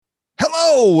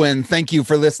Hello, and thank you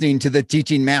for listening to the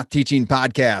Teaching Math Teaching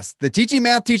Podcast. The Teaching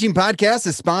Math Teaching Podcast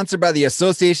is sponsored by the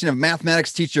Association of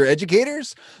Mathematics Teacher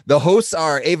Educators. The hosts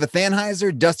are Ava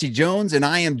Thanheiser, Dusty Jones, and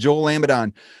I am Joel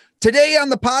Amidon. Today on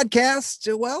the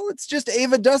podcast, well, it's just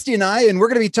Ava, Dusty, and I, and we're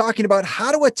going to be talking about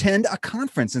how to attend a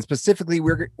conference. And specifically,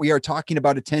 we are talking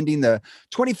about attending the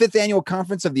 25th Annual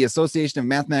Conference of the Association of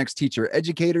Mathematics Teacher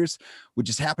Educators, which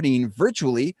is happening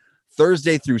virtually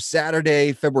Thursday through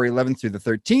Saturday, February 11th through the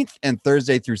 13th, and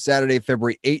Thursday through Saturday,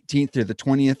 February 18th through the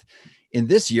 20th in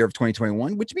this year of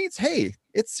 2021, which means, hey,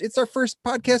 it's our first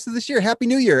podcast of this year. Happy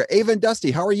New Year. Ava and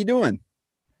Dusty, how are you doing?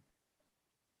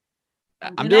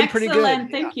 I'm doing pretty good.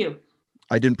 Thank you.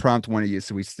 I didn't prompt one of you,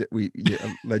 so we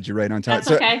led you right on time.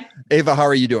 That's okay. Ava, how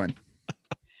are you doing?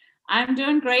 I'm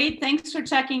doing great. Thanks for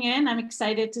checking in. I'm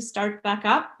excited to start back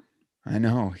up. I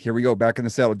know. Here we go, back in the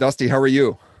saddle. Dusty, how are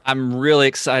you? I'm really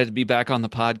excited to be back on the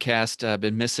podcast. I've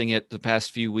been missing it the past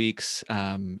few weeks.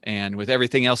 And with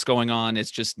everything else going on,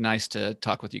 it's just nice to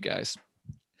talk with you guys.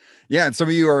 Yeah. And some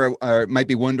of you might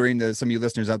be wondering, some of you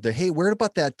listeners out there, hey, where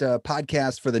about that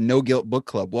podcast for the No Guilt Book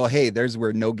Club? Well, hey, there's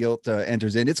where No Guilt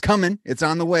enters in. It's coming. It's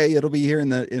on the way. It'll be here in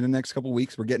the next couple of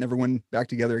weeks. We're getting everyone back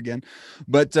together again.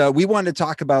 But we wanted to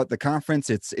talk about the conference.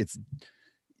 It's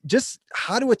just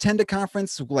how to attend a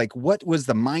conference. Like, what was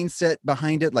the mindset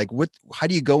behind it? Like, how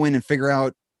do you go in and figure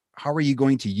out how are you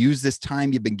going to use this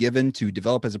time you've been given to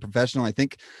develop as a professional? I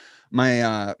think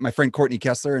my friend Courtney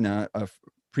Kessler and a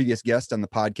previous guest on the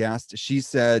podcast, she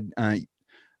said, I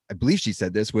believe she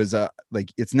said this was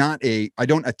like, it's not I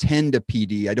don't attend a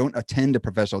PD. I don't attend a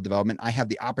professional development. I have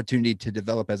the opportunity to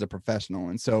develop as a professional.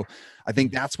 And so I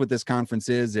think that's what this conference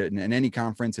is. In any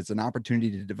conference, it's an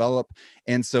opportunity to develop.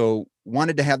 And so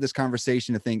wanted to have this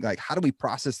conversation to think, like, how do we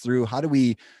process through? How do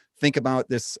we think about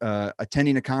this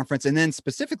attending a conference? And then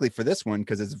specifically for this one,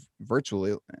 because it's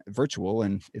virtual,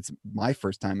 and it's my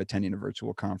first time attending a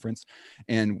virtual conference,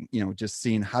 and just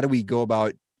seeing how do we go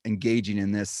about engaging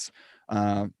in this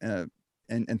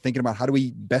and thinking about how do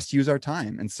we best use our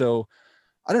time. And so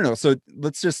I don't know. So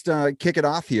let's just kick it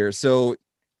off here. So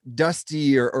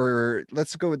Dusty, or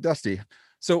let's go with Dusty.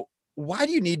 So why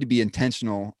do you need to be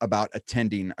intentional about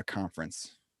attending a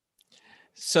conference?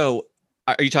 So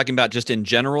are you talking about just in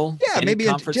general? Yeah, maybe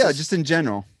just in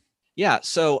general. Yeah.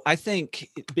 So I think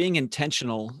being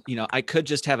intentional, I could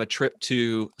just have a trip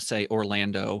to, say,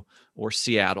 Orlando or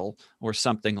Seattle or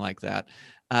something like that.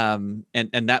 And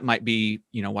that might be,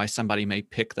 why somebody may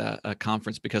pick a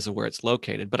conference because of where it's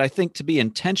located. But I think to be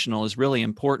intentional is really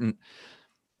important.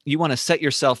 You want to set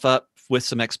yourself up with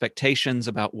some expectations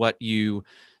about what you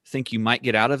think you might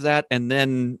get out of that, and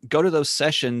then go to those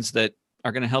sessions that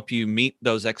are going to help you meet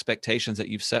those expectations that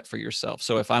you've set for yourself.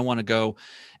 So if I want to go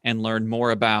and learn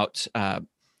more about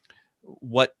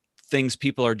what things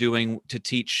people are doing to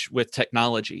teach with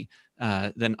technology,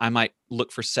 then I might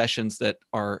look for sessions that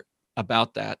are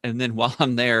about that. And then while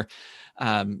I'm there,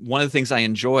 one of the things I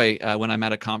enjoy when I'm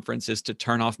at a conference is to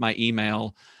turn off my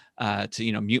email,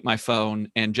 to mute my phone,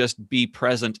 and just be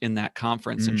present in that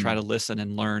conference and try to listen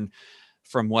and learn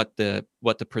from what the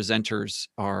presenters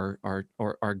are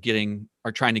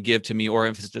trying to give to me. Or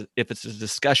if it's a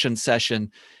discussion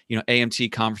session,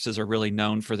 AMT conferences are really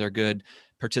known for their good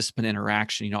participant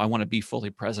interaction. I want to be fully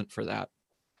present for that.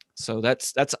 So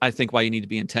that's I think why you need to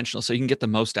be intentional, so you can get the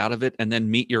most out of it and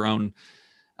then meet your own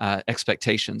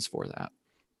expectations for that.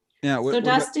 Yeah. So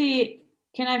Dusty,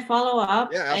 can I follow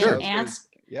up and ask?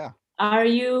 Yeah. Are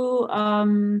you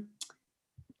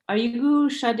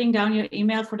shutting down your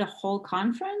email for the whole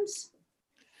conference?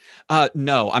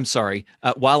 No, I'm sorry.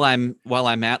 While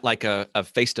I'm at like a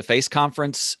face-to-face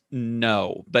conference,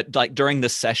 no. But like during the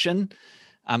session,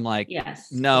 I'm like,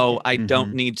 yes. No, okay. I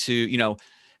don't need to.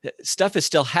 Stuff is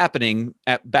still happening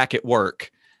back at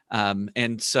work.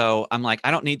 And so I'm like,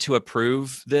 I don't need to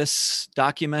approve this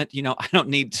document. I don't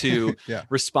need to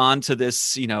respond to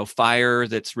this, fire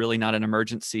that's really not an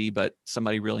emergency, but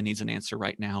somebody really needs an answer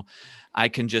right now. I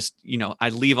can just, I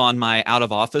leave on my out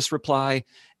of office reply,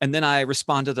 and then I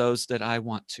respond to those that I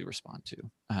want to respond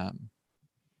to.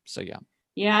 So, yeah.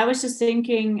 Yeah, I was just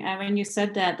thinking when you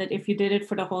said that if you did it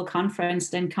for the whole conference,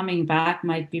 then coming back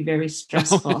might be very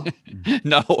stressful.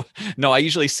 No, I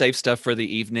usually save stuff for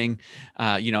the evening,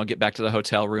 get back to the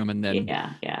hotel room and then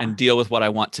and deal with what I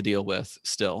want to deal with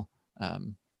still.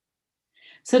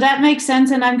 So that makes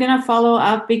sense. And I'm going to follow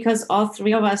up because all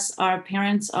three of us are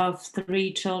parents of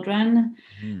 3 children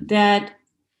that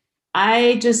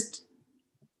I just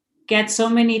get so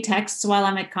many texts while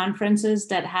I'm at conferences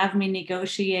that have me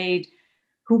negotiate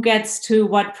who gets to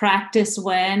what practice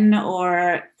when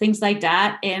or things like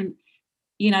that. And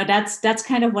that's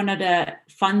kind of one of the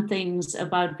fun things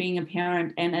about being a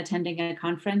parent and attending a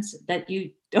conference, that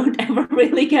you don't ever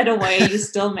really get away. You're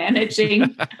still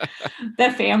managing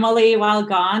the family while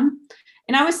gone.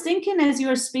 And I was thinking as you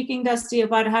were speaking, Dusty,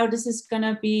 about how this is going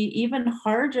to be even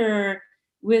harder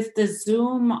with the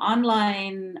Zoom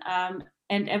online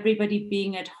and everybody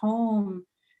being at home,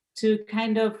 to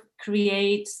kind of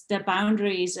create the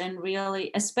boundaries, and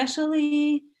really,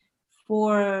 especially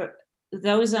for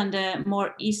those on the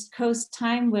more East Coast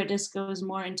time, where this goes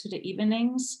more into the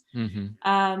evenings,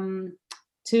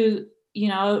 to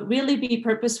really be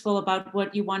purposeful about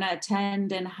what you want to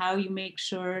attend and how you make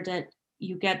sure that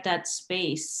you get that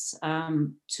space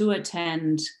to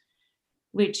attend,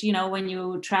 which, when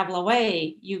you travel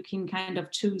away, you can kind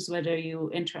of choose whether you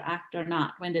interact or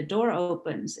not. When the door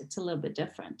opens, it's a little bit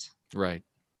different. Right.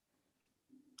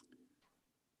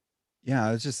 Yeah,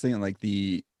 I was just thinking, like,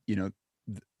 the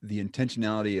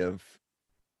intentionality of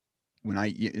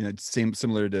when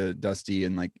similar to Dusty,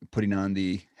 and like putting on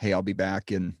the, hey, I'll be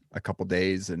back in a couple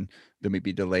days, and there may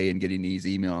be delay in getting these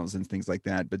emails and things like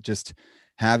that, but just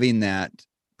having that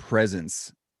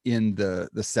presence in the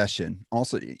session.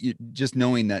 Also, just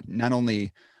knowing that not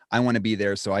only I want to be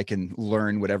there so I can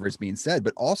learn whatever is being said,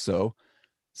 but also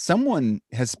someone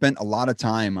has spent a lot of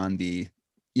time on the,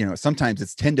 sometimes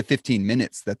it's 10 to 15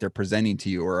 minutes that they're presenting to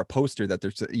you, or a poster that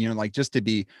they're, like, just to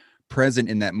be present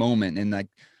in that moment. And like,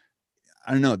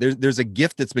 I don't know, there's a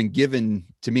gift that's been given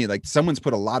to me. Like, someone's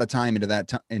put a lot of time into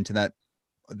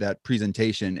that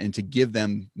presentation, and to give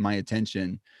them my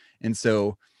attention. And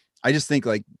so I just think,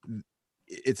 like,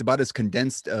 it's about as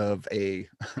condensed of a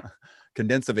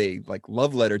like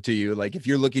love letter to you. Like, if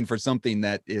you're looking for something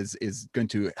that is going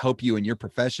to help you in your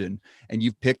profession, and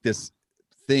you've picked this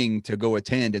thing to go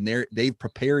attend, and they've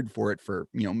prepared for it for,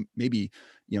 maybe,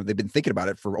 they've been thinking about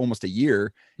it for almost a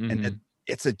year, and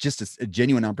it's just a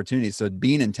genuine opportunity. So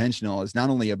being intentional is not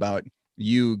only about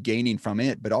you gaining from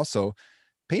it, but also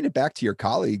paying it back to your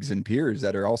colleagues and peers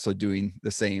that are also doing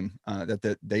the same,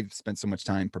 that they've spent so much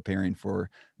time preparing for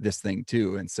this thing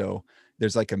too. And so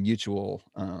there's like a mutual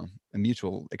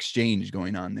exchange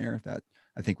going on there that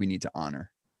I think we need to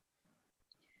honor.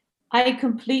 I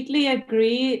completely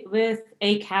agree, with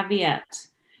a caveat.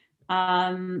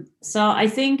 So I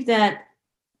think that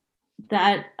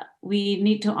we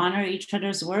need to honor each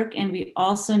other's work, and we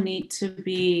also need to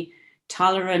be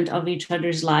tolerant of each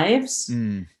other's lives.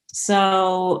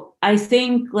 So I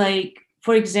think, like,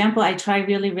 for example, I try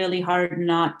really, really hard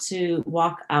not to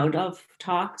walk out of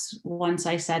talks once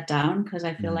I sat down, because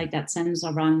I feel like that sends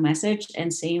a wrong message,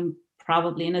 and same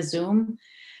probably in a Zoom.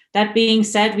 That being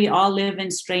said, we all live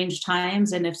in strange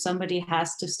times, and if somebody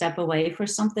has to step away for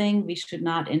something, we should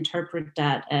not interpret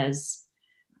that as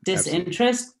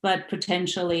disinterest, but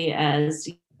potentially as,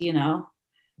 there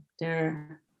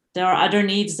are other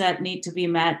needs that need to be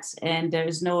met, and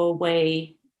there's no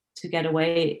way to get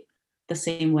away the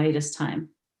same way this time.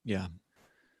 Yeah.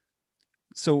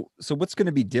 So what's going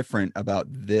to be different about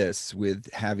this with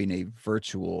having a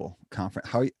virtual conference?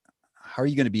 How are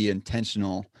you going to be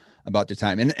intentional about the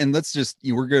time? And let's just,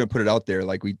 we're going to put it out there.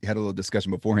 Like, we had a little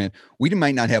discussion beforehand. We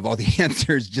might not have all the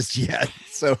answers just yet.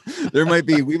 So we might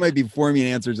be forming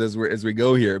answers as we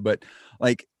go here, but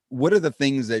like, what are the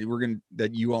things that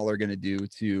you all are going to do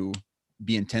to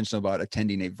be intentional about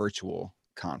attending a virtual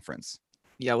conference?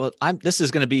 Yeah, well, this is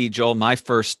going to be, Joel, my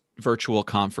first virtual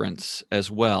conference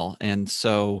as well. And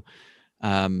so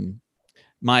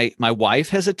my wife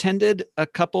has attended a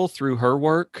couple through her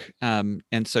work. And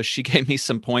so she gave me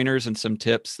some pointers and some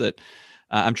tips that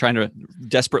I'm trying to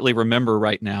desperately remember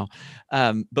right now.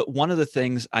 But one of the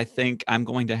things I think I'm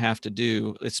going to have to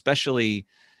do, especially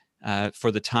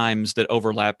for the times that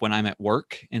overlap when I'm at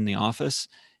work in the office,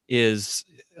 is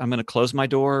I'm going to close my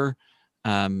door.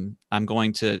 I am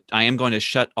going to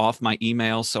shut off my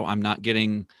email, so I'm not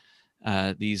getting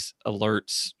these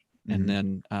alerts, and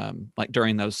then like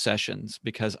during those sessions,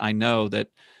 because I know that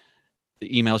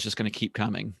the email is just going to keep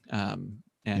coming.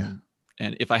 And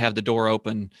if I have the door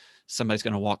open, somebody's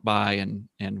going to walk by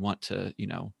and want to,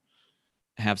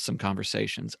 have some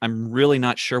conversations. I'm really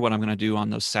not sure what I'm going to do on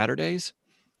those Saturdays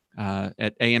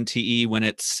at AMTE when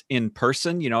it's in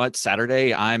person. It's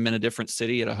Saturday, I'm in a different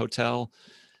city at a hotel,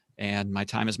 and my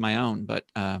time is my own. But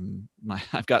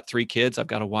I've got 3 kids, I've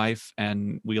got a wife,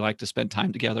 and we like to spend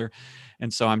time together.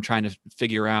 And so I'm trying to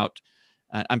figure out,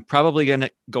 I'm probably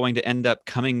going to end up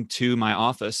coming to my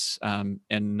office and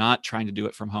not trying to do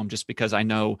it from home, just because I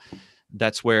know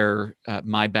that's where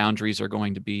my boundaries are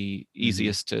going to be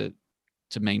easiest to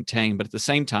maintain. But at the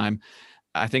same time,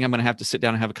 I think I'm going to have to sit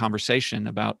down and have a conversation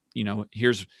about,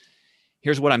 here's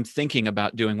here's what I'm thinking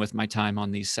about doing with my time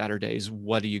on these Saturdays.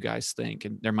 What do you guys think?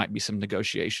 And there might be some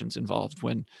negotiations involved,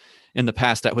 when in the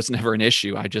past that was never an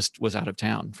issue. I just was out of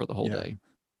town for the whole day.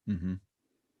 Mm-hmm.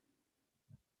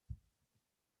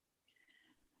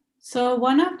 So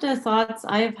one of the thoughts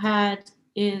I've had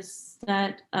is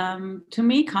that to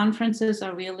me, conferences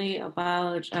are really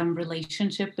about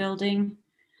relationship building,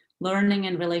 learning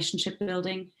and relationship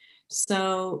building.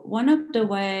 So one of the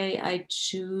way I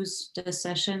choose the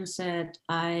sessions that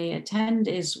I attend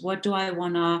is, what do I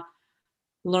want to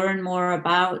learn more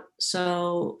about?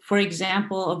 So for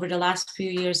example, over the last few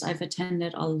years, I've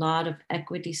attended a lot of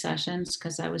equity sessions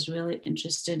because I was really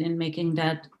interested in making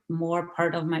that more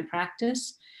part of my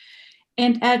practice.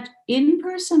 And at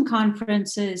in-person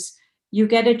conferences, you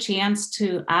get a chance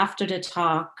to, after the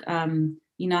talk,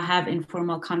 have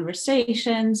informal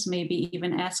conversations, maybe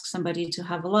even ask somebody to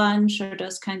have lunch or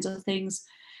those kinds of things.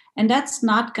 And that's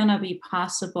not going to be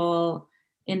possible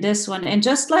in this one. And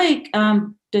just like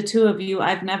the two of you,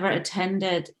 I've never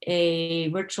attended a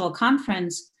virtual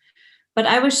conference, but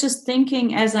I was just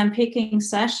thinking as I'm picking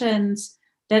sessions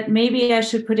that maybe I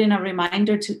should put in a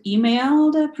reminder to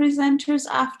email the presenters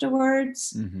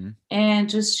afterwards, Mm-hmm. and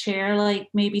just share like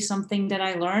maybe something that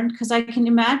I learned. Because I can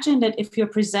imagine that if you're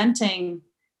presenting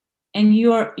and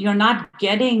you're not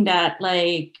getting that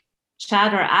like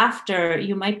chatter after,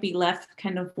 you might be left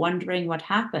kind of wondering what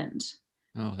happened.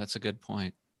 Oh, that's a good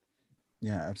point.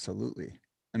 Yeah, absolutely.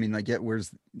 I mean, like,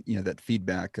 where's, that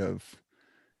feedback of,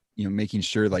 making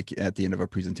sure, like, at the end of a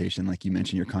presentation, like you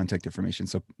mentioned, your contact information.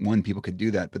 So one, people could do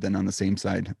that, but then on the same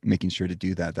side, making sure to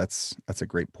do that. That's a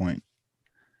great point.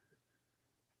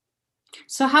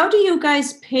 So how do you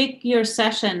guys pick your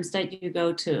sessions that you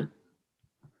go to?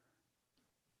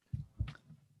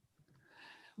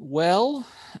 Well,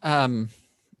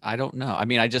 I don't know. I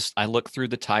mean, I look through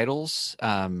the titles,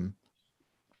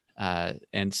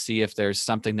 and see if there's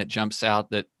something that jumps out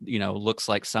that, looks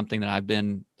like something that I've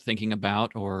been thinking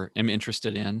about or am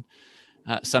interested in.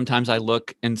 Sometimes I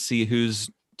look and see who's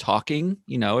talking,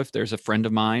 if there's a friend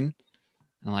of mine,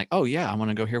 I'm like, oh yeah, I want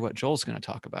to go hear what Joel's going to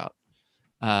talk about.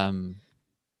 And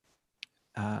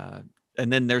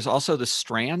then there's also the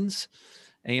strands.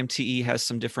 AMTE has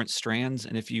some different strands.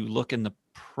 And if you look in the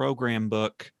program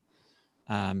book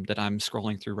that I'm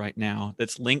scrolling through right now,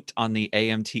 that's linked on the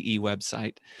AMTE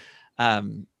website,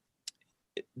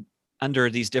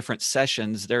 under these different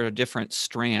sessions, there are different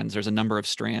strands. There's a number of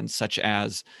strands, such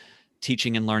as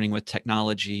teaching and learning with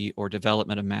technology, or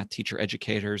development of math teacher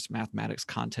educators, mathematics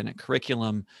content and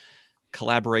curriculum,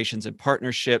 collaborations and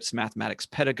partnerships, mathematics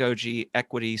pedagogy,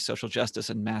 equity, social justice,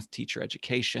 and math teacher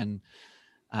education,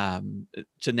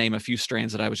 to name a few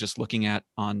strands that I was just looking at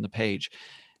on the page.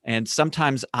 And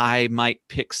sometimes I might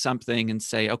pick something and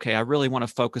say, okay, I really want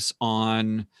to focus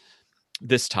on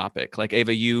this topic. Like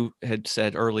Ava, you had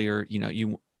said earlier,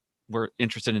 you were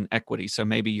interested in equity. So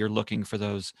maybe you're looking for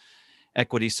those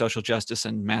equity, social justice,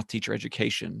 and math teacher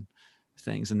education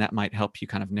things. And that might help you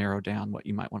kind of narrow down what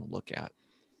you might want to look at.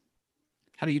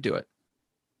 How do you do it?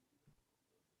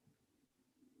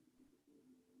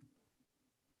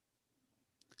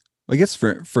 I guess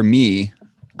for me,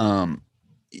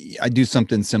 I do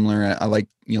something similar. I like,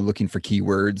 looking for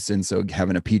keywords. And so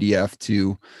having a PDF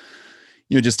to,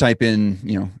 just type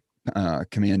in,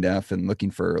 Command F and looking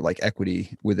for like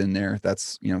equity within there.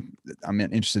 That's, I'm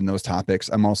interested in those topics.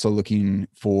 I'm also looking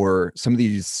for some of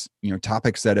these,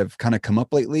 topics that have kind of come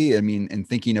up lately. I mean, and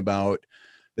thinking about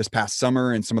this past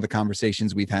summer and some of the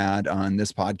conversations we've had on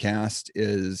this podcast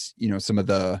is, some of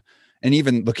the, and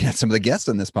even looking at some of the guests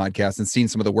on this podcast and seeing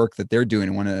some of the work that they're doing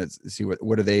and want to see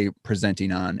what are they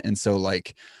presenting on. And so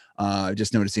like,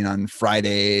 just noticing on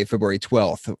Friday, February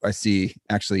 12th, I see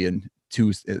actually in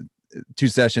two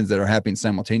sessions that are happening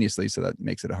simultaneously. So that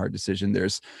makes it a hard decision.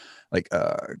 There's like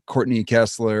Courtney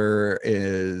Kessler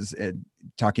is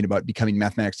talking about becoming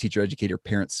mathematics teacher, educator,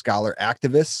 parent, scholar,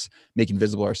 activists, making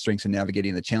visible our strengths and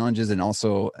navigating the challenges. And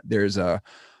also there's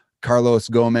Carlos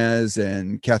Gomez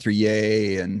and Catherine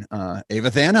Ye and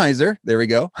Ava Thanheiser, there we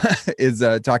go, is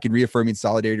talking reaffirming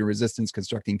solidarity and resistance,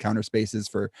 constructing counter spaces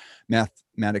for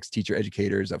mathematics teacher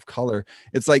educators of color.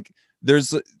 It's like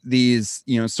there's these,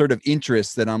 sort of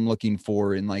interests that I'm looking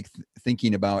for in like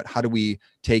thinking about how do we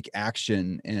take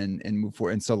action and move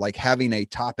forward. And so like having a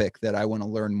topic that I want to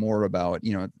learn more about,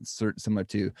 similar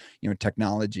to,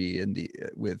 technology and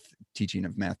with teaching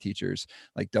of math teachers,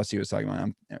 like Dusty was talking about,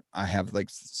 I have like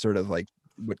sort of like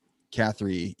what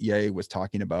Catherine Ye was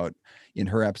talking about in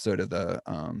her episode of the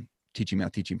Teaching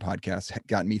Math Teaching podcast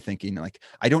got me thinking like,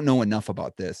 I don't know enough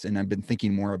about this. And I've been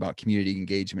thinking more about community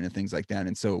engagement and things like that.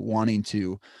 And so wanting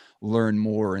to learn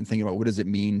more and think about what does it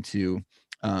mean to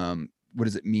what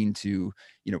does it mean to,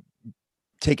 you know,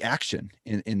 take action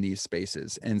in these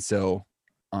spaces. And so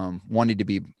wanting to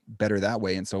be better that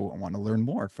way. And so I want to learn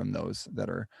more from those that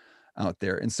are out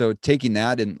there. And so taking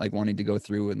that and like wanting to go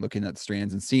through and looking at the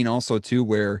strands and seeing also too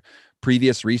where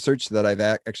previous research that I've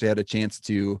actually had a chance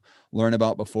to learn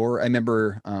about before. I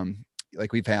remember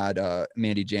like we've had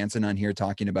Mandy Jansen on here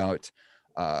talking about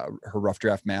her Rough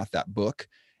Draft Math, that book.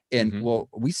 And well,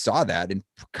 we saw that in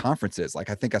conferences. Like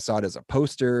I think I saw it as a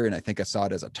poster, and I think I saw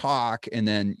it as a talk. And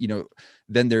then, you know,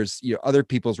 then there's, you know, other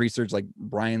people's research, like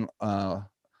Brian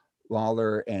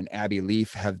Lawler and Abby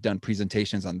Leaf have done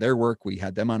presentations on their work. We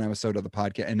had them on an episode of the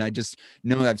podcast, and I just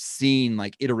know I've seen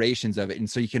like iterations of it. And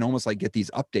so you can almost like get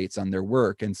these updates on their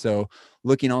work. And so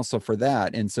looking also for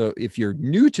that. And so if you're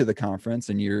new to the conference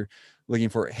and you're looking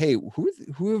for, hey,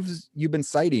 who have you been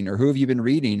citing or who have you been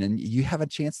reading? And you have a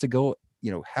chance to go,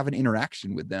 you know, have an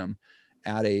interaction with them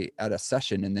at a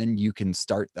session, and then you can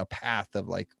start a path of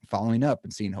like following up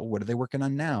and seeing, oh, what are they working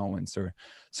on now? And so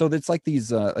it's like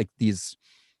these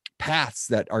paths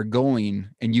that are going,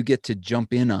 and you get to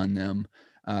jump in on them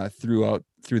through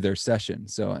their session.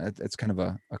 So it's kind of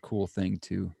a cool thing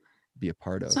to be a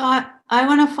part of. So I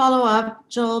want to follow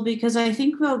up, Joel, because I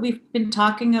think what we've been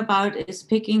talking about is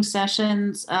picking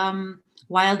sessions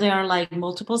while there are like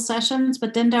multiple sessions,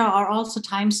 but then there are also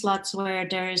time slots where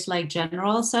there is like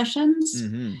general sessions.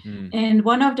 And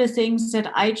one of the things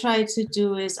that I try to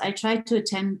do is I try to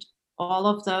attend all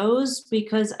of those,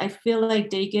 because I feel like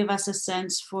they give us a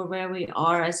sense for where we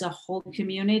are as a whole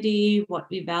community, what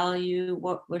we value,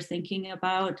 what we're thinking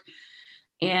about.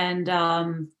 And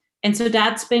so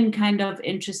that's been kind of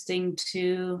interesting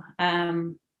to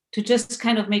just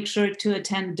kind of make sure to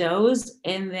attend those,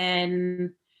 and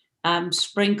then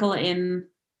sprinkle in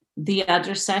the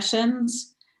other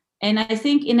sessions. And I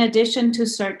think in addition to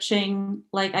searching,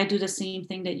 like I do the same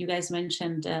thing that you guys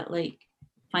mentioned, like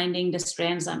finding the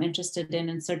strands I'm interested in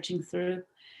and searching through.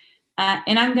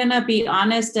 And I'm going to be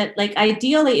honest that like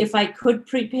ideally, if I could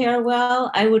prepare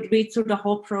well, I would read through the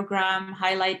whole program,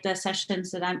 highlight the sessions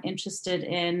that I'm interested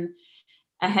in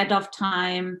ahead of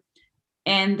time,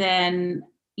 and then,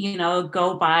 you know,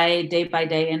 go by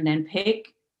day and then pick.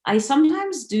 I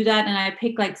sometimes do that, and I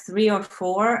pick like 3 or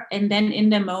 4, and then in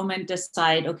the moment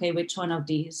decide, okay, which one of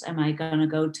these am I going to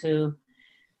go to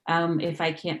if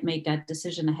I can't make that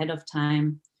decision ahead of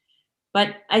time.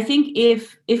 But I think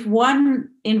if one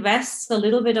invests a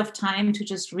little bit of time to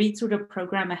just read through the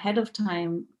program ahead of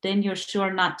time, then you're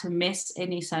sure not to miss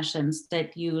any sessions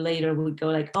that you later would go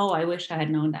like, oh, I wish I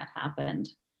had known that happened.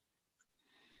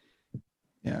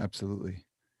 Yeah, absolutely.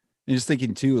 And just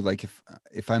thinking too, like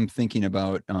if I'm thinking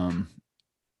about,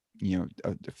 you know,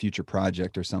 a future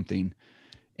project or something,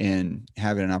 and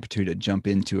having an opportunity to jump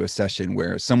into a session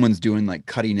where someone's doing like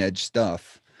cutting edge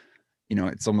stuff, you know,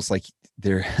 it's almost like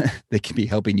they can be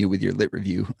helping you with your lit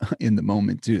review in the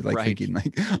moment too, like thinking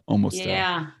like almost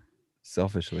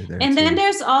selfishly there. And then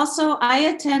there's also, I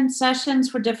attend sessions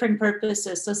for different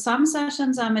purposes. So some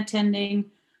sessions I'm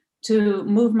attending to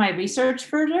move my research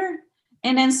further.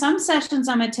 And then some sessions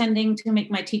I'm attending to make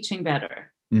my teaching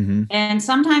better. And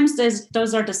sometimes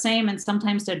those are the same, and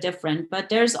sometimes they're different. But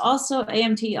there's also,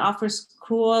 AMT offers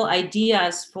cool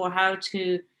ideas for how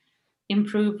to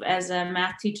improve as a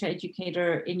math teacher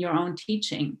educator in your own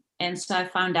teaching. And so I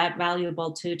found that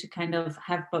valuable too, to kind of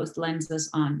have both lenses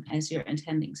on as you're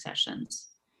attending sessions.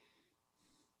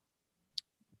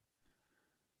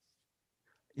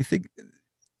 You think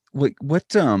what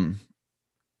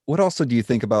also do you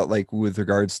think about like with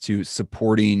regards to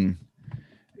supporting?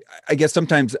 I guess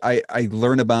sometimes I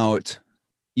learn about,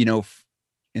 you know,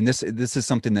 and this is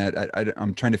something that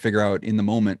I'm trying to figure out in the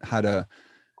moment how to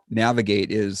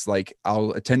navigate, is like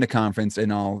I'll attend a conference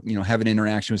and I'll, you know, have an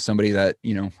interaction with somebody that,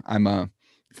 you know, I'm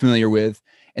familiar with,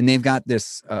 and they've got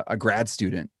this a grad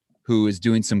student who is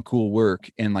doing some cool work,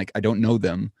 and like I don't know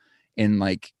them, and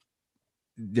like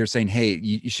they're saying, hey,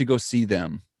 you should go see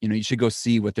them, you know, you should go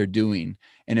see what they're doing.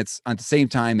 And it's at the same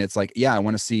time, it's like, yeah, I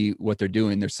want to see what they're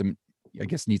doing. There's some, I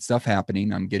guess, neat stuff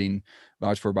happening. I'm getting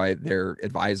vouched for by their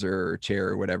advisor or chair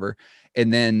or whatever.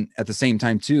 And then at the same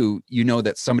time too, you know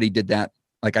that somebody did that.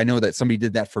 Like I know that somebody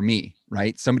did that for me,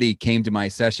 right? Somebody came to my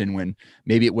session when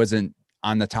maybe it wasn't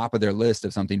on the top of their list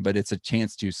of something, but it's a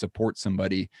chance to support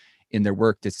somebody in their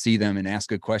work, to see them and ask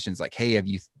good questions like, hey, have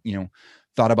you, you know,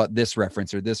 thought about this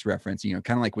reference or this reference, you know,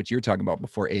 kind of like what you're talking about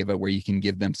before, Ava, where you can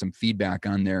give them some feedback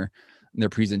on their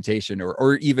presentation,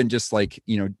 or even just like,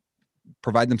 you know,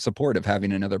 provide them support of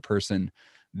having another person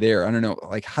there. I don't know,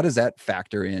 like, how does that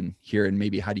factor in here? And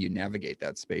maybe how do you navigate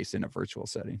that space in a virtual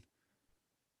setting?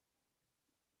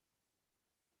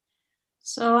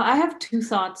 So I have two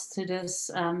thoughts to this,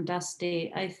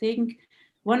 Dusty. I think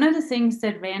one of the things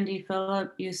that Randy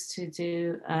Phillip used to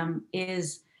do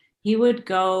is he would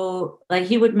go, like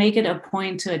he would make it a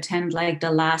point to attend like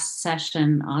the last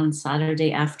session on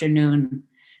Saturday afternoon,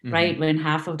 right? When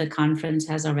half of the conference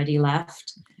has already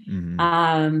left,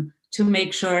 to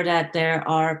make sure that there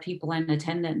are people in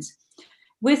attendance.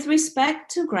 With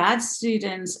respect to grad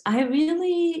students, I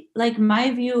really, like,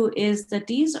 my view is that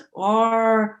these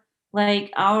are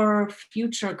like our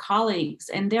future colleagues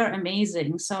and they're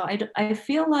amazing. So I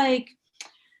feel like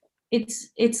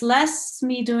it's less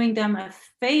me doing them a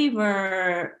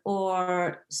favor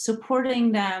or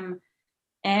supporting them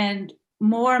and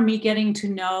more me getting to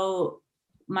know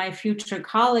my future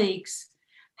colleagues.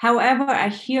 However, I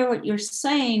hear what you're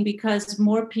saying because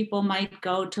more people might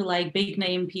go to like big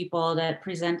name people that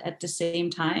present at the same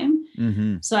time.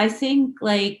 So I think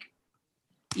like,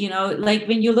 you know, like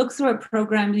when you look through a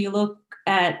program, you look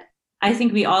at, I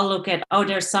think we all look at, oh,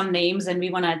 there's some names and we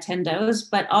want to attend those,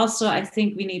 but also I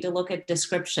think we need to look at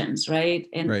descriptions, right?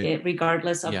 And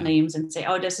regardless of names, and say,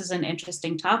 oh, this is an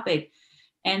interesting topic.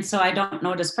 And so I don't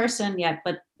know this person yet,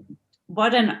 but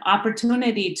what an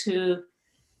opportunity to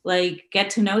like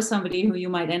get to know somebody who you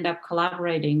might end up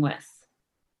collaborating with.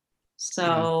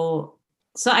 So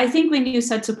I think when you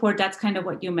said support, that's kind of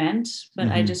what you meant, but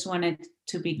I just wanted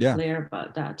to be clear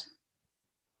about that.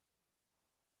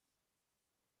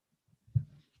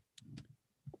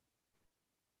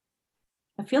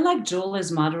 I feel like Joel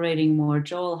is moderating more.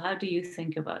 Joel, how do you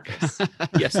think about this?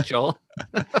 Yes, Joel.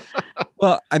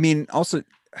 Well, I mean, also,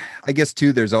 I guess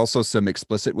too, there's also some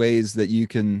explicit ways that you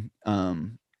can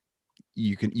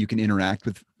interact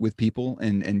with people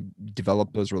and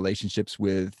develop those relationships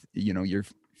with, you know, your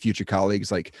future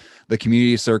colleagues, like the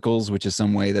community circles, which is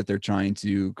some way that they're trying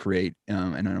to create.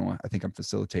 And I think I'm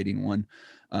facilitating one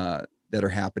that are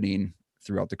happening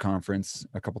throughout the conference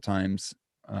a couple times,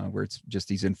 where it's just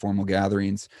these informal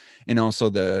gatherings. And also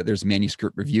there's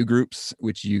manuscript review groups,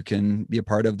 which you can be a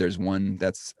part of. There's one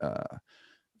that's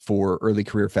for early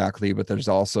career faculty, but there's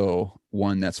also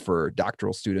one that's for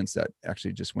doctoral students that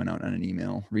actually just went out on an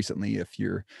email recently. If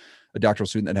you're a doctoral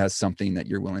student that has something that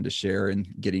you're willing to share, and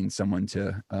getting someone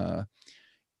to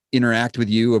interact with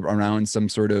you around some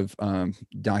sort of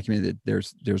document, that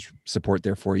there's support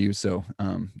there for you. So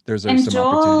there's some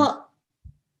opportunities.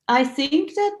 I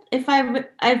think that if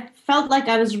I felt like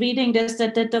I was reading this,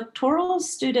 that the doctoral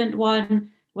student one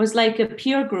was like a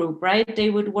peer group, right? They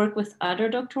would work with other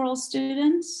doctoral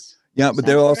students. Yeah, but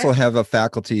they'll also have a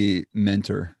faculty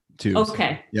mentor too.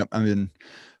 Okay. So, yep. I mean,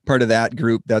 part of that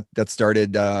group that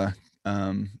started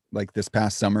like this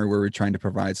past summer, where we're trying to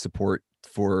provide support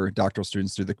for doctoral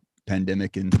students through the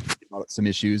pandemic and some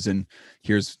issues. And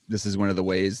this is one of the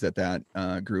ways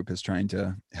that group is trying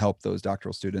to help those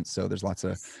doctoral students. So there's lots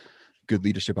of good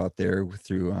leadership out there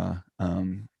through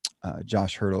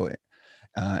Josh Hurdle,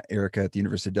 Erica at the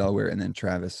University of Delaware, and then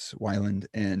Travis Weiland.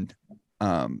 And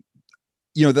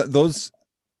you know, those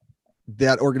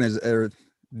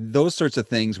sorts of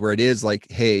things where it is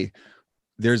like, hey,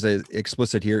 there's a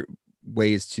explicit here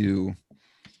ways to,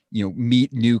 you know,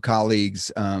 meet new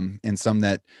colleagues, and some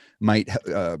that might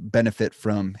benefit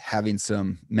from having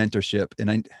some mentorship. And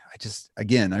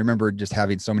I remember just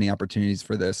having so many opportunities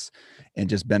for this and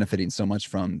just benefiting so much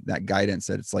from that guidance,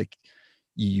 that it's like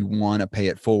you want to pay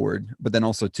it forward. But then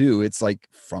also too, it's like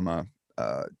from a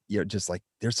you know, just like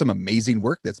there's some amazing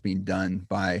work that's being done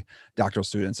by doctoral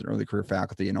students and early career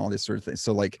faculty and all this sort of thing.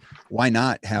 So like, why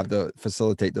not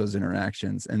facilitate those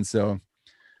interactions? And so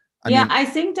I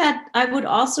think that I would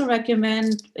also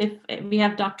recommend, if we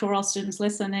have doctoral students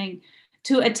listening,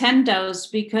 to attend those,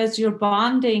 because you're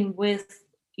bonding with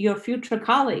your future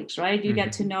colleagues, right? You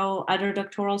get to know other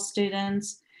doctoral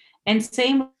students, and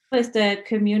same with the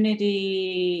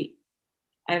community.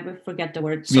 I forget the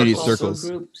word. Community circles.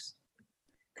 Groups.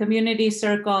 Community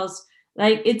circles.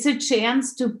 Like, it's a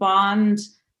chance to bond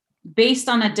based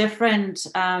on a different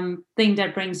thing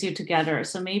that brings you together.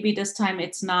 So maybe this time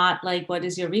it's not like, what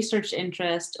is your research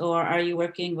interest, or are you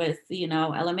working with, you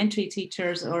know, elementary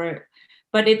teachers,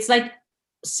 but it's like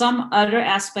some other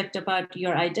aspect about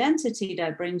your identity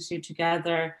that brings you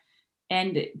together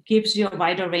and gives you a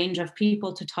wider range of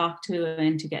people to talk to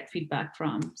and to get feedback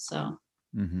from. So.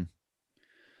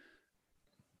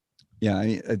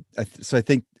 Yeah, so I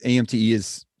think AMTE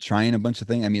is trying a bunch of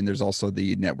things. I mean, there's also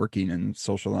the networking and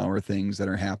social hour things that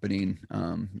are happening.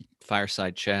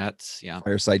 Fireside chats.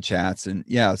 Fireside chats. And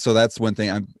so that's one thing.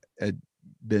 I've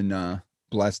been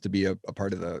blessed to be a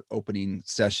part of the opening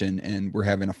session, and we're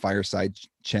having a fireside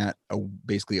chat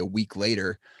basically a week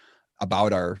later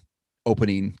about our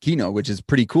opening keynote, which is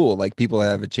pretty cool. Like people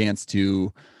have a chance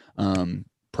to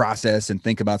process and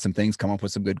think about some things, come up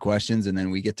with some good questions, and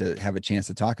then we get to have a chance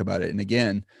to talk about it. And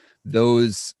again,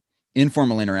 those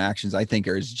informal interactions I think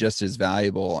are just as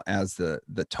valuable as the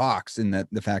talks, in that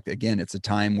the fact, again, it's a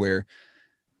time where,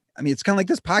 I mean, it's kind of like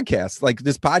this podcast. Like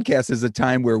this podcast is a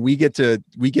time where we get to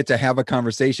have a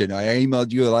conversation. I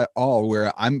emailed you all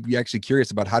where I'm actually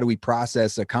curious about how do we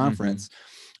process a conference.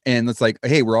 And it's like,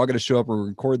 hey, we're all going to show up and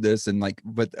record this. And like,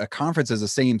 but a conference is the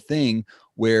same thing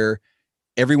where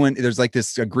everyone, there's like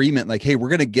this agreement, like, hey, we're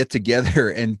going to get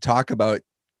together and talk about,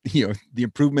 the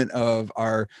improvement of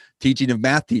our teaching of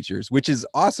math teachers, which is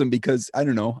awesome because I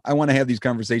don't know, I want to have these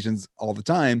conversations all the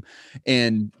time.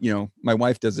 And, my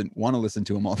wife doesn't want to listen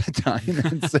to them all the time.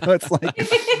 And so it's like,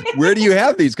 where do you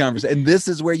have these conversations? And this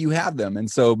is where you have them.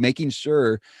 And so making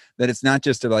sure that it's not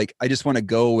just like, I just want to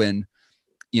go and,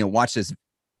 watch this,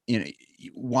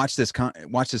 watch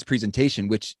this presentation,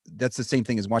 which that's the same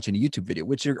thing as watching a YouTube video,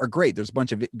 which are great. There's a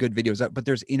bunch of good videos out, but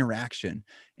there's interaction,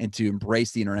 and to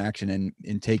embrace the interaction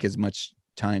and take as much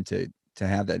time to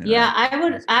have that. Yeah, I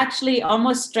would actually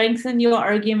almost strengthen your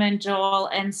argument, Joel,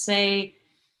 and say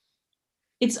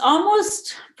it's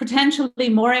almost potentially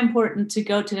more important to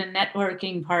go to the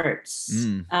networking parts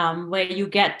where you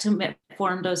get to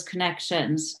form those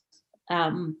connections.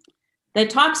 The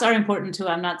talks are important too.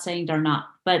 I'm not saying they're not,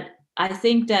 but I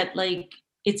think that like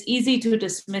it's easy to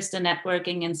dismiss the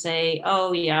networking and say,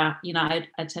 oh yeah, I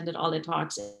attended all the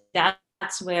talks.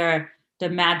 That's where the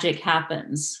magic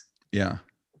happens. Yeah.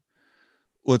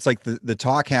 Well, it's like the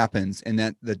talk happens, and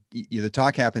that the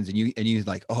talk happens, and you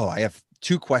like, oh, I have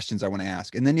 2 questions I want to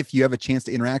ask. And then if you have a chance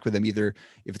to interact with them, either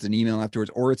if it's an email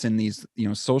afterwards or it's in these,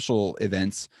 social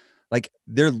events, like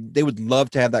they would love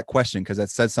to have that question because that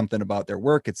says something about their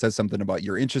work. It says something about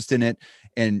your interest in it.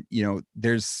 And,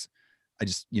 I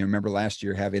just, remember last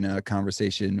year having a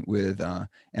conversation with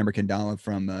Amber Kandala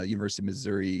from University of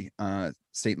Missouri,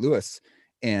 St. Louis.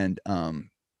 And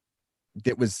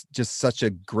it was just such a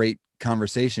great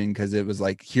conversation because it was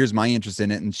like, here's my interest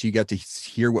in it. And she got to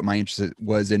hear what my interest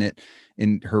was in it,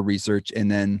 in her research.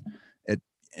 And then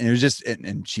it was just,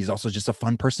 and she's also just a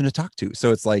fun person to talk to.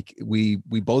 So it's like, we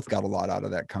both got a lot out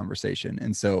of that conversation.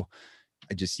 And so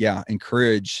I just,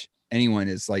 encourage anyone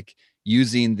is like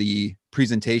using the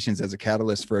presentations as a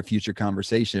catalyst for a future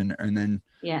conversation, and then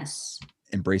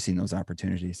embracing those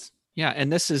opportunities. Yeah.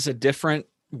 And this is a different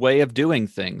way of doing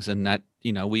things, and that,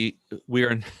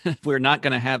 we're not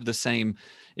going to have the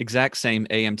exact same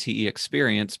AMTE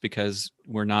experience because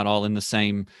we're not all in the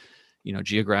same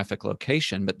geographic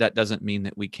location, but that doesn't mean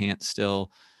that we can't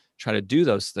still try to do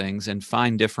those things and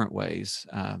find different ways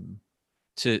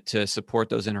to support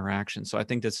those interactions. So I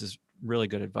think this is really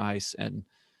good advice. And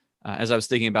as I was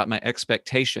thinking about my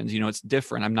expectations, it's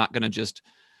different. I'm not going to just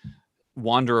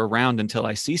wander around until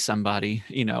I see somebody.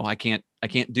 I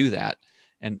can't do that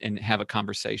and have a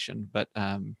conversation. But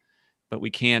we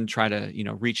can try to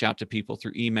reach out to people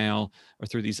through email or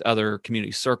through these other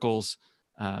community circles.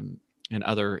 And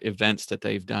other events that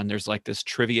they've done. There's like this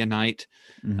trivia night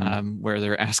where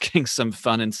they're asking some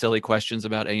fun and silly questions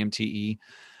about AMTE.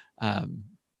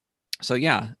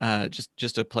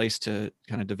 Just a place to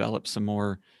kind of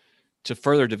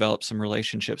further develop some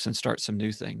relationships and start some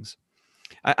new things.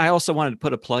 I also wanted to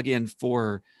put a plug in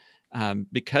for,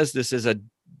 because this is a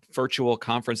virtual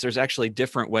conference, there's actually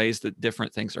different ways that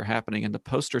different things are happening. And the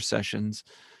poster sessions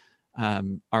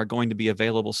are going to be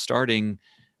available starting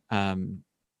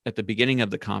at the beginning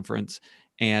of the conference.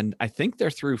 And I think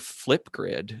they're through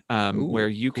Flipgrid, where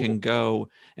you can go.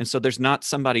 And so there's not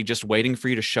somebody just waiting for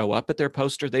you to show up at their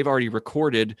poster. They've already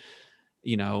recorded,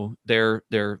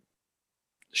 their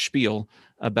spiel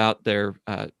about their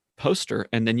poster,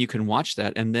 and then you can watch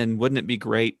that. And then wouldn't it be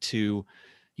great to,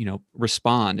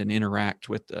 respond and interact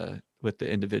with the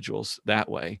individuals that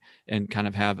way and kind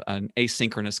of have an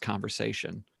asynchronous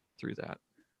conversation through that?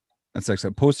 That's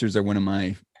excellent. Poster sessions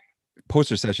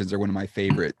are one of my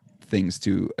favorite things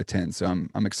to attend. So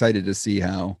I'm excited to see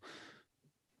how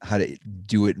to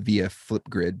do it via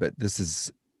Flipgrid, but this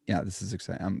is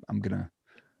exciting.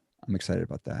 I'm excited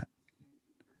about that.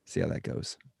 See how that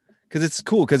goes. Cause it's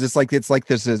cool. Cause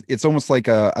it's almost like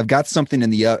I've got something in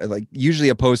the oven. Like usually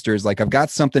a poster is like, I've got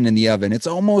something in the oven. It's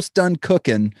almost done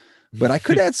cooking, but I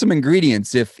could add some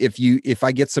ingredients if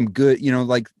I get some good,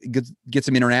 get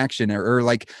some interaction or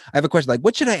like, I have a question, like,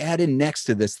 what should I add in next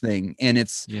to this thing? And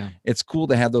it's cool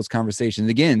to have those conversations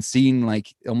again, seeing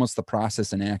like almost the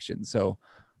process in action. So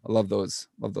I love those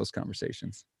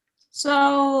conversations.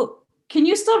 So can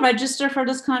you still register for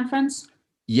this conference?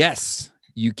 Yes,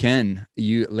 you can.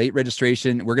 Late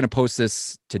registration. We're going to post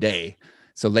this today.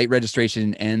 So late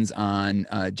registration ends on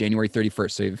January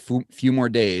 31st. So you have a few more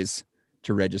days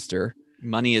to register.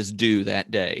 Money is due that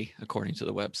day, according to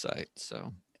the website.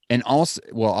 So, and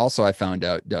also I found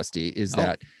out, Dusty, is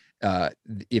that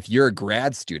if you're a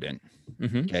grad student,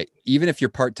 okay, even if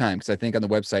you're part-time, because I think on the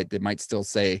website they might still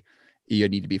say you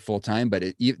need to be full-time, but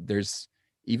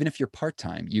even if you're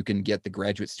part-time, you can get the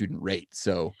graduate student rate.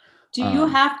 So do you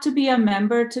have to be a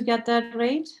member to get that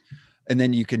rate? And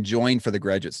then you can join for the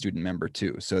graduate student member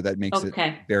too. So that makes it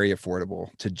very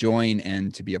affordable to join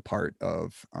and to be a part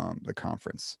of the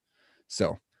conference.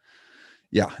 So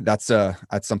yeah, that's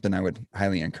something I would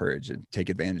highly encourage, and take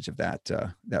advantage of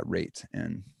that rate.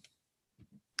 And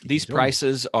these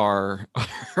prices are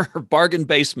bargain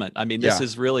basement. I mean, this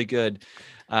is really good,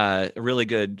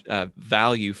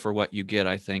 value for what you get,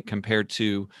 I think, compared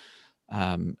to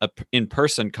a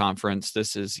in-person conference.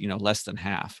 This is, less than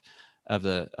half of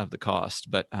the cost,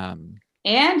 but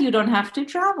and you don't have to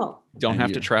travel.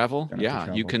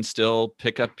 You can still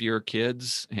pick up your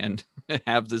kids and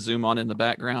have the Zoom on in the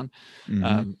background.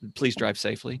 Please drive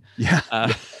safely.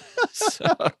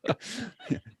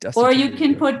 Or you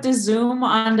can put the Zoom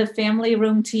on the family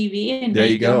room TV and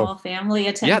make the whole family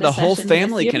attend. The whole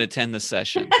family can attend the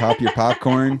session. Pop your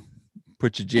popcorn,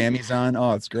 put your jammies on.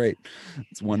 Oh, it's great.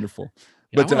 It's wonderful.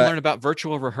 But I want to learn about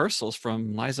virtual rehearsals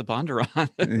from Liza Bondurant.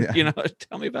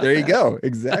 Tell me about that. There you go.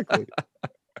 Exactly.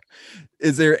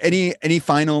 Is there any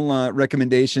final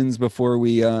recommendations before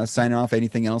we sign off?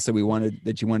 Anything else that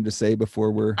you wanted to say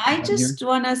before we're? I just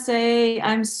want to say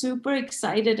I'm super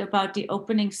excited about the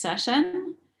opening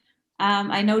session.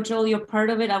 I know, Joel, you're part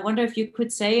of it. I wonder if you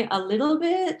could say a little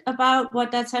bit about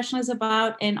what that session is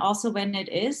about, and also when it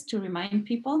is, to remind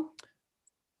people.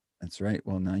 That's right.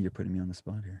 Well, now you're putting me on the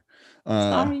spot here.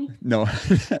 Sorry. No,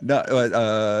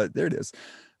 there it is.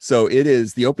 So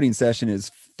the opening session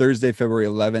is Thursday, February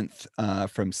 11th,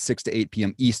 from 6 to 8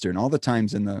 p.m. Eastern. All the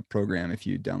times in the program, if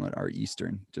you download our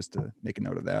Eastern, just to make a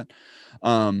note of that.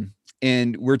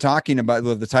 And we're talking about,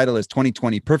 the title is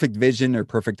 2020, Perfect Vision or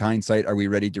Perfect Hindsight. Are we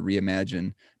ready to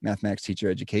reimagine mathematics teacher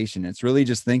education? It's really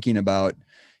just thinking about,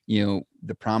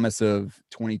 the promise of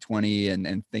 2020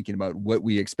 and thinking about what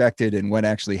we expected and what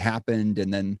actually happened.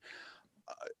 And then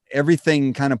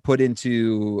everything kind of put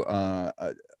into,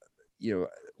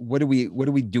 what are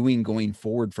we doing going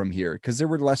forward from here? Because there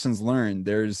were lessons learned.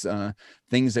 There's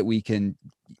things that we can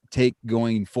take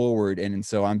going forward. And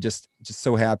so I'm just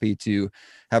so happy to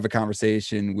have a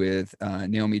conversation with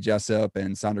Naomi Jessup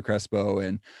and Sandra Crespo,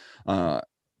 and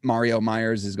Mario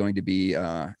Myers is going to be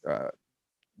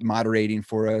moderating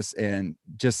for us. And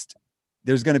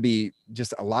there's going to be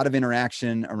just a lot of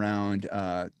interaction around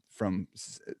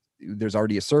there's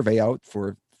already a survey out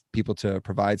for people to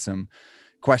provide some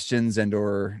questions and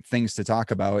or things to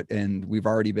talk about, and we've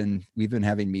been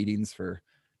having meetings for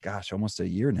almost a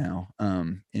year now,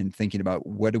 in thinking about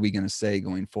what are we going to say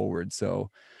going forward.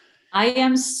 So I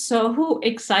am so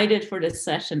excited for this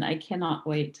session. I cannot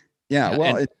wait.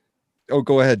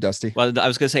 Go ahead, Dusty. Well, I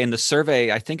was going to say, and the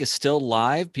survey I think is still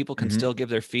live. People can still give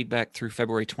their feedback through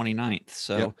February 29th.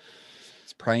 So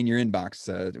it's probably in your inbox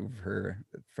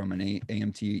from an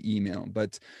AMT email,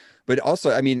 but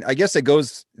also, I mean, I guess it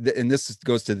goes, and this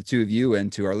goes to the two of you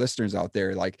and to our listeners out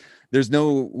there. Like, there's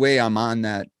no way I'm on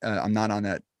that. I'm not on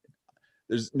that.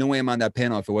 There's no way I'm on that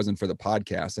panel if it wasn't for the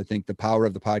podcast. I think the power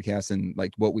of the podcast and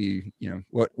like what we,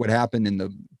 what happened, and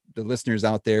the listeners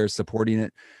out there supporting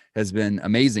it has been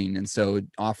amazing. And so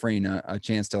offering a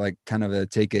chance to like kind of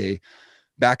take a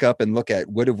back up and look at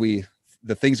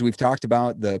the things we've talked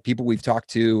about, the people we've talked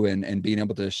to, and being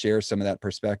able to share some of that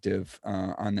perspective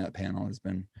on that panel it's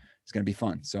going to be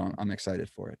fun. So I'm excited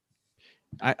for it.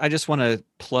 I just want to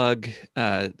plug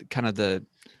kind of the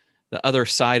other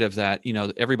side of that.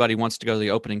 Everybody wants to go to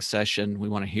the opening session. We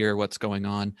want to hear what's going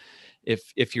on.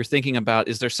 If you're thinking about,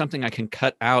 is there something I can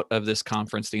cut out of this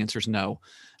conference? The answer is no.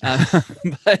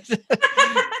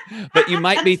 But you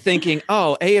might be thinking,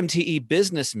 oh, AMTE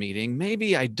business meeting,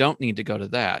 maybe I don't need to go to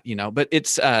that, but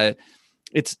it's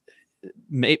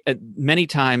many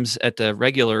times at the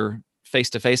regular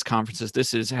face-to-face conferences,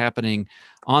 this is happening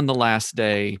on the last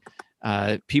day.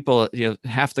 People,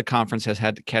 half the conference has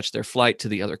had to catch their flight to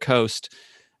the other coast.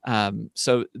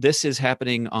 So this is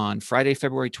happening on Friday,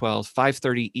 February 12th,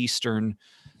 5:30 Eastern.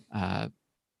 I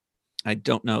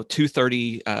don't know,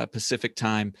 2:30 Pacific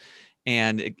time.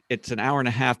 And it's an hour and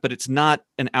a half, but it's not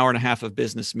an hour and a half of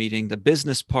business meeting. The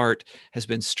business part has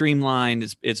been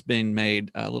streamlined. It's been made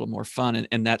a little more fun.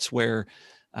 And that's where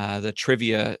the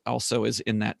trivia also is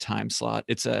in that time slot.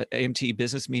 It's a AMT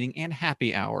business meeting and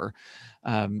happy hour.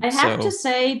 I have to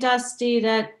say, Dusty,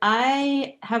 that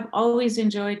I have always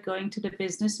enjoyed going to the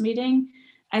business meeting.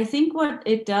 I think what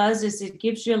it does is it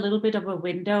gives you a little bit of a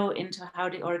window into how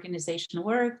the organization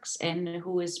works and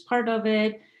who is part of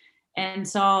it. And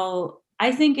so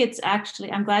I think it's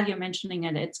actually, I'm glad you're mentioning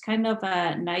it. It's kind of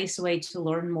a nice way to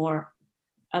learn more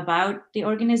about the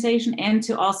organization and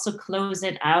to also close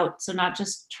it out. So not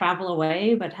just travel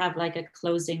away, but have like a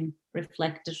closing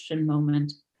reflection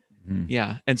moment.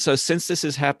 Yeah. And so since this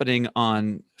is happening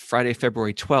on Friday,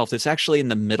 February 12th, it's actually in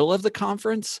the middle of the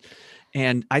conference.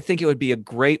 And I think it would be a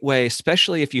great way,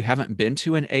 especially if you haven't been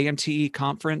to an AMTE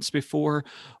conference before,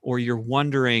 or you're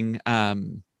wondering,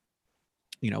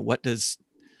 what is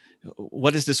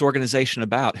this organization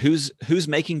about? Who's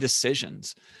making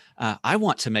decisions? I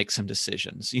want to make some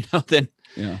decisions,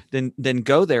 then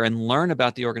go there and learn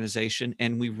about the organization.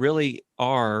 And we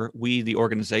the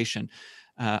organization,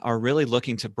 are really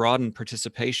looking to broaden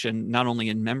participation, not only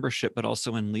in membership, but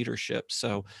also in leadership.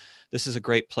 So this is a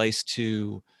great place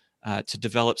to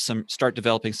start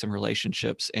developing some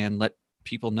relationships and let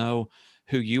people know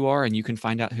who you are, and you can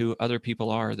find out who other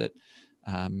people are that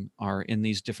are in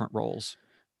these different roles.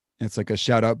 It's like a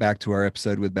shout out back to our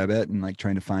episode with Babette and like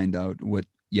trying to find out what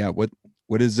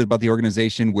is it about the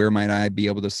organization? Where might I be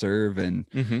able to serve? And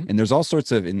and there's all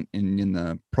sorts of in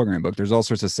the program book, there's all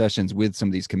sorts of sessions with some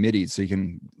of these committees, so you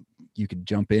can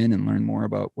jump in and learn more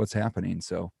about what's happening.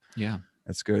 So yeah,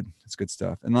 that's good. That's good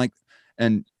stuff.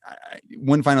 And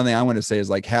one final thing I want to say is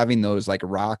like having those like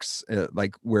rocks,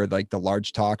 like where like the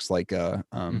large talks, like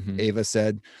Ava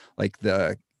said, like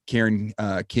the Karen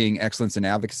King Excellence in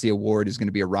Advocacy Award is going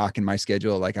to be a rock in my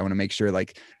schedule. Like I want to make sure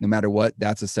like no matter what,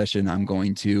 that's a session I'm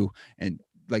going to, and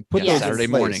like put those Saturday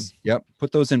morning. Yep.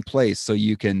 Put those in place so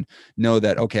you can know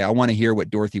that, okay, I want to hear what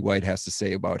Dorothy White has to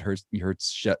say about her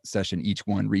session, each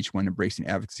one, reach one, embracing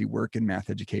advocacy work and math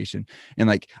education, and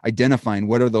like identifying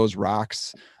what are those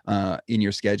rocks in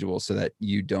your schedule so that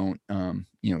you don't,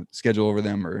 schedule over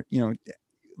them or,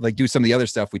 like do some of the other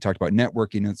stuff we talked about,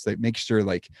 networking. It's like, make sure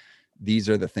like, these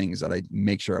are the things that I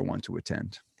make sure I want to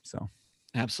attend. So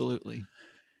absolutely.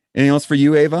 Anything else for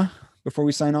you, Ava, before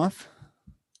we sign off?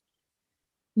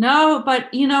 No,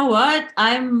 but you know what?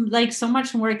 I'm like so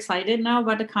much more excited now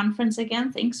about the conference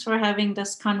again. Thanks for having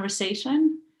this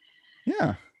conversation.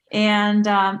 Yeah. And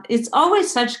it's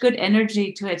always such good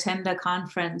energy to attend a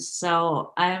conference.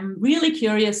 So I'm really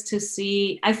curious to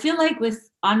see. I feel like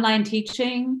with online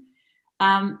teaching,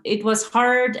 it was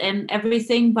hard and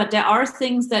everything, but there are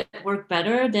things that work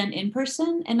better than in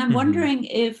person. And I'm wondering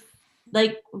if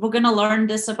like we're going to learn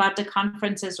this about the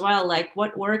conference as well, like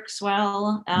what works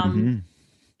well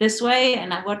this way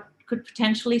and what could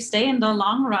potentially stay in the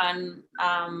long run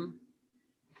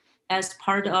as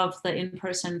part of the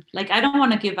in-person. Like, I don't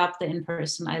want to give up the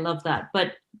in-person. I love that.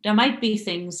 But there might be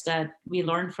things that we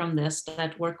learn from this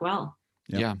that work well.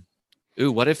 Yeah.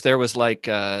 Ooh, what if there was like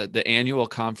the annual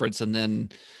conference and then,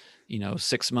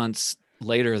 6 months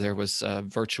later there was a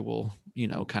virtual,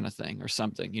 kind of thing or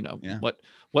something,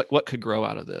 what could grow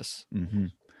out of this? Mm-hmm.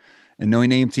 And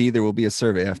knowing AMT, there will be a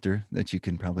survey after that you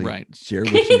can probably share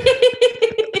with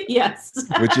yes,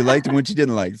 what you liked and what you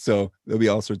didn't like. So there'll be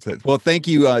all sorts of. Well, thank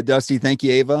you, Dusty. Thank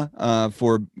you, Ava,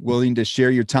 for willing to share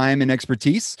your time and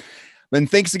expertise. And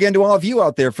thanks again to all of you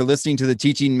out there for listening to the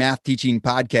Teaching Math Teaching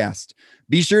podcast.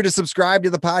 Be sure to subscribe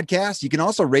to the podcast. You can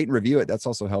also rate and review it. That's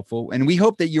also helpful. And we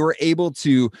hope that you are able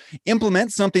to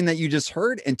implement something that you just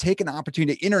heard and take an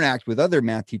opportunity to interact with other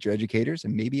math teacher educators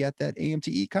and maybe at that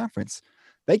AMTE conference.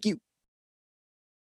 Thank you.